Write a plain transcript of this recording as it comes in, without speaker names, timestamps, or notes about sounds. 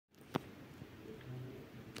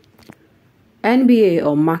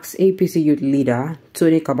NBA marks APC youth leader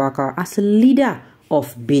Tony Kabaka as a leader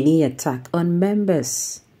of Benin attack on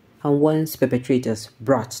members and warns perpetrators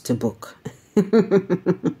brought to book.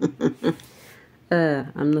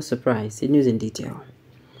 I'm not surprised. The news in detail.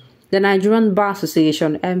 The Nigerian Bar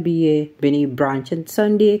Association NBA Benin branch on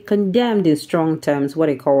Sunday condemned in strong terms what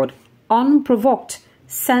they called unprovoked,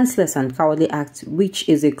 senseless and cowardly act, which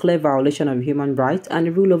is a clear violation of human rights and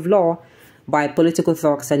the rule of law by political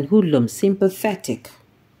thugs and hoodlums sympathetic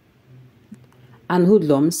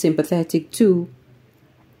to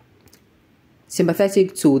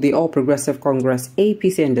the All Progressive Congress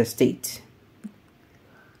APC in the state.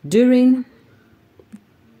 During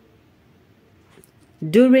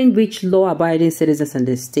which law-abiding citizens in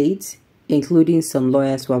the state, including some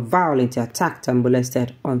lawyers, were violently attacked and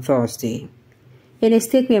molested on Thursday. In a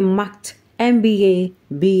statement marked NBA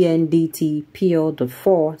BNDT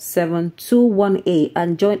PL.47218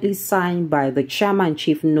 and jointly signed by the Chairman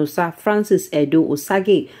Chief Nosa Francis Edo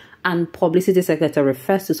Osage and Publicity Secretary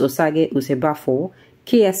Festus Osage Usebafo,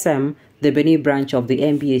 KSM, the Benin branch of the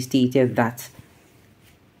NBA, stated that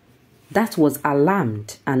was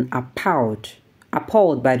alarmed and appalled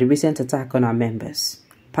by the recent attack on our members,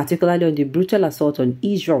 particularly on the brutal assault on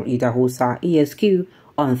Israel Idahosa ESQ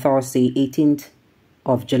on Thursday, 18th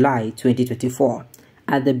of July 2024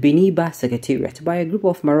 at the Benin Bar Secretariat by a group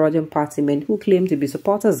of marauding partymen who claim to be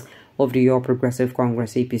supporters of the All Progressive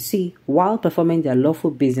Congress APC while performing their lawful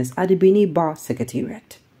business at the Benin Bar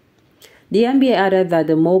Secretariat. The NBA added that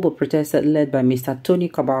the mob of protesters led by Mr. Tony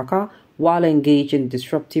Kabaka, while engaged in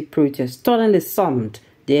disruptive protests, suddenly stormed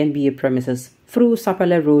the NBA premises through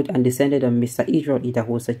Sapele Road and descended on Mr. Israel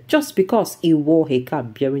Idahosa just because he wore a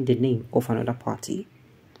cap bearing the name of another party.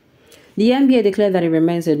 The NBA declared that it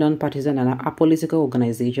remains a non-partisan and apolitical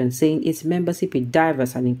organization, saying its membership is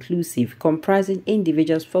diverse and inclusive, comprising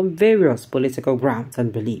individuals from various political grounds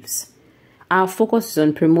and beliefs. Our focus is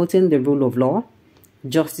on promoting the rule of law,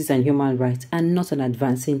 justice and human rights, and not on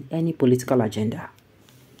advancing any political agenda.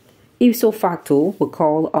 Ipso facto, we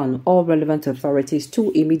call on all relevant authorities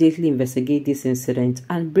to immediately investigate this incident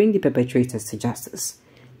and bring the perpetrators to justice.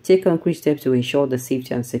 Take concrete steps to ensure the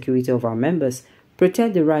safety and security of our members,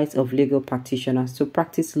 protect the rights of legal practitioners to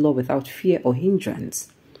practice law without fear or hindrance.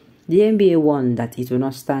 The NBA warned that it will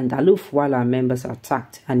not stand aloof while our members are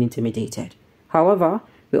attacked and intimidated. However,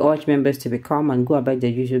 we urge members to be calm and go about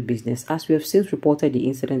their usual business, as we have since reported the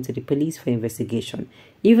incident to the police for investigation,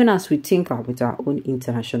 even as we tinker with our own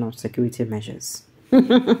international security measures.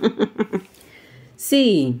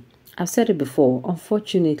 See, I've said it before,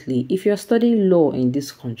 unfortunately, if you're studying law in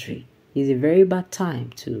this country, it's a very bad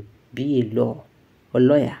time to be a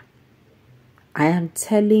lawyer. I am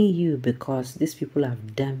telling you, because these people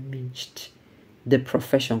have damaged the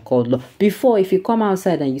profession called law. Before, if you come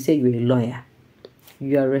outside and you say you're a lawyer,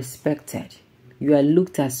 you are respected. You are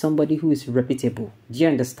looked at as somebody who is reputable. Do you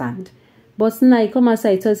understand? But now you come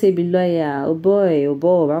outside and say be lawyer. Oh boy,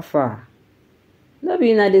 how far? No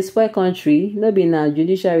be in a spoil country. No be in a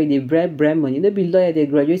judiciary they bribe money. No be lawyer they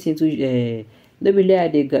graduate into no be lawyer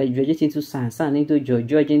they graduate into science into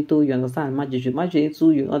judge into, you understand, magic into,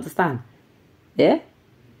 you understand. Yeah?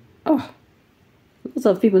 Oh, lots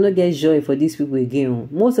of people don't get joy for these people again.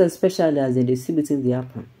 Most especially as they see between the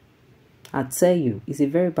happen. I tell you, it's a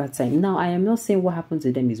very bad time. Now, I am not saying what happened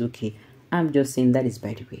to them is okay. I'm just saying that is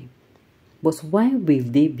by the way. But why will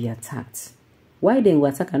they be attacked? Why then will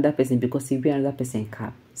attack another person because he wear another person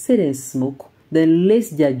cap? Say they smoke, they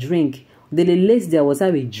lace their drink, they lace their water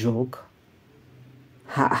with drug.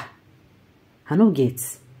 Ha! I don't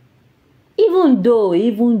get. Even though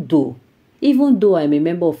I'm a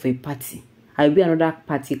member of a party, I wear another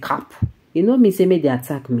party cap. You know me say may they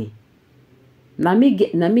attack me. Now me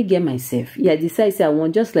get myself. Yeah, decide say I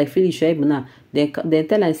want just like Philly Shoaib now. Then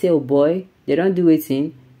tell and say, oh boy, they don't do it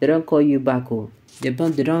in. They don't call you back. Oh, they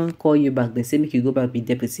don't call you back. They say make you go back be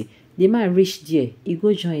deputy. The man reach there, he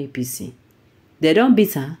go join APC. They don't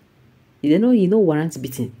beat her. You know warrant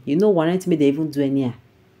beating. You know warrant me they even do any.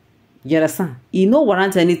 You understand? You know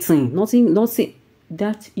warrant anything. Nothing.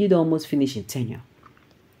 That you don't almost finish in tenure.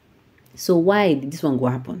 So why did this one go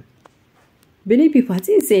happen? Benin people, I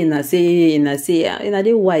think say in a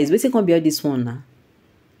day wise. We say come be all this one now.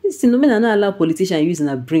 This no mean not allow politician using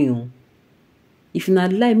a brain. If you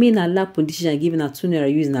not lie, me not allow politician giving a tuner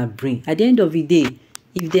using a brain. At the end of the day,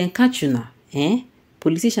 if they catch you now,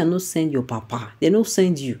 politician no send your papa. They no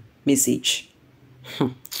send you message.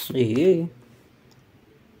 Yeah.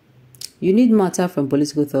 You need matter from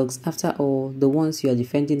political thugs. After all, the ones you are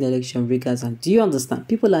defending the election riggers. And do you understand?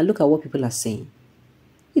 People are look at what people are saying.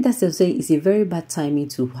 That's to say, it's a very bad timing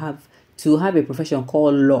to have a profession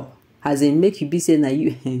called law As in make you be saying that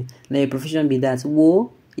you now your profession be that.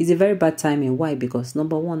 Whoa, it's a very bad timing. Why? Because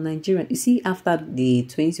number one, Nigerian, you see, after the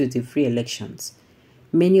 2023 elections,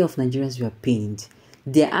 many of Nigerians were pained.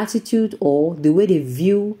 Their attitude or the way they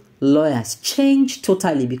view lawyers changed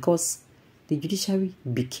totally because the judiciary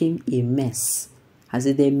became a mess. As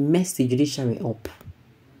in, they messed the judiciary up.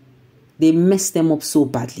 They messed them up so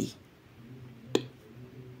badly.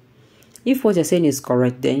 If what you're saying is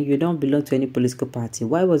correct, then you don't belong to any political party.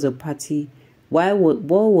 Why was a party? What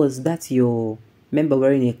was that your member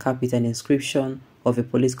wearing a cap with an inscription of a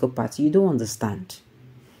political party? You don't understand.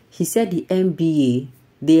 He said the NBA,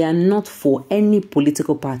 they are not for any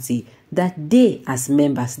political party. That they, as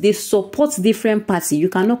members, they support different parties. You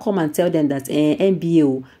cannot come and tell them that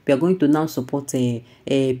NBA, we are going to now support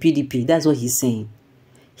PDP. That's what he's saying.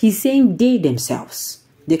 He's saying they themselves,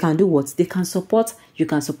 they can do what? They can support. You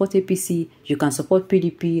can support APC, you can support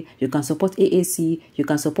PDP, you can support AAC, you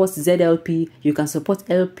can support ZLP, you can support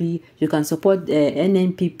LP, you can support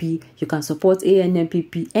NNPP, you can support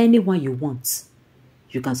ANNPP, anyone you want,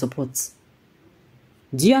 you can support.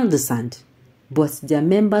 Do you understand? But their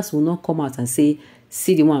members will not come out and say,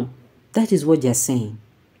 see the one. That is what they are saying.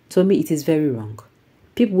 To me, it is very wrong.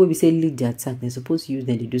 People will be saying lead the attack, they're supposed to use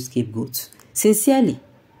them to do scapegoats. Sincerely.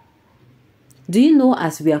 Do you know,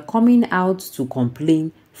 as we are coming out to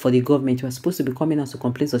complain for the government, we are supposed to be coming out to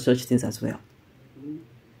complain for such things as well?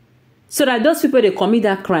 So that those people, they commit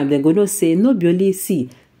that crime, they're going to say, no be only see,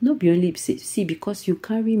 no be only see, because you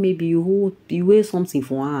carry, maybe you wear something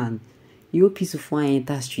for hand, you hold piece for hand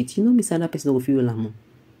enter street. You know, Mr. Another person will feel like,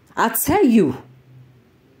 I tell you,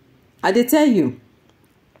 they tell you.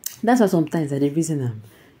 That's why sometimes the reason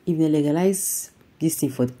if they legalize this thing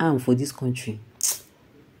for this country,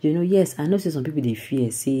 you know, yes, I know some people they fear,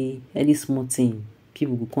 say any small thing,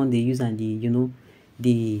 people go come they use and they, you know,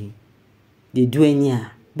 they do any.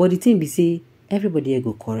 But the thing be say everybody here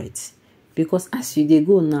go correct. Because as you they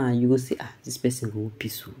go now, you go say, this person go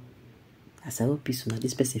peaceful. As I go peaceful now,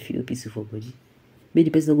 this person feel peaceful for body. Maybe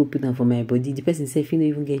the person go put down for my body, the person say, you don't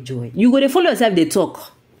even get joy. You go they follow yourself, they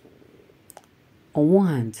talk. On one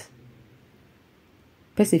hand,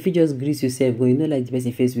 person if you just greet yourself, go, you know, like the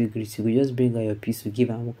person face will greet you, just bring out your peace, you give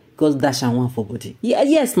them because dash and one for body. Yeah,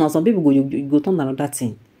 yes, now some people go, you go turn another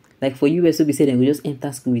thing. Like for US, so be said, they go just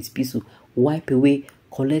enter school with peace, wipe away,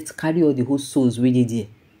 collect, carry all the whole souls really there.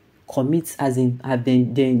 Commit as in have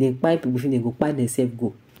they pipe people, they go buy themselves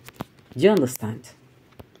go. Do you understand?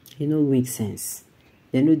 You know, makes sense.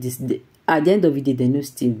 They know this. At the end of the day, they know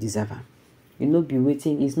still deserve them. You know, be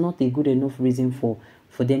waiting is not a good enough reason for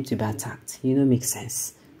them to be attacked. You know, makes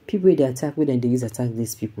sense. People they attack, when they use attack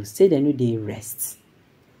these people, say they know they rest.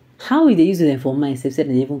 How will they use them for mindset? Say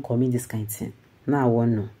they even commit this kind of thing. Now I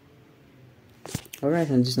want to know.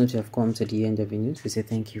 Alright, on this note, you have come to the end of the news. We say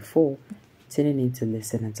thank you for tuning in to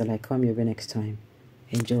listen. Until I come your way next time.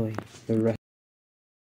 Enjoy the rest.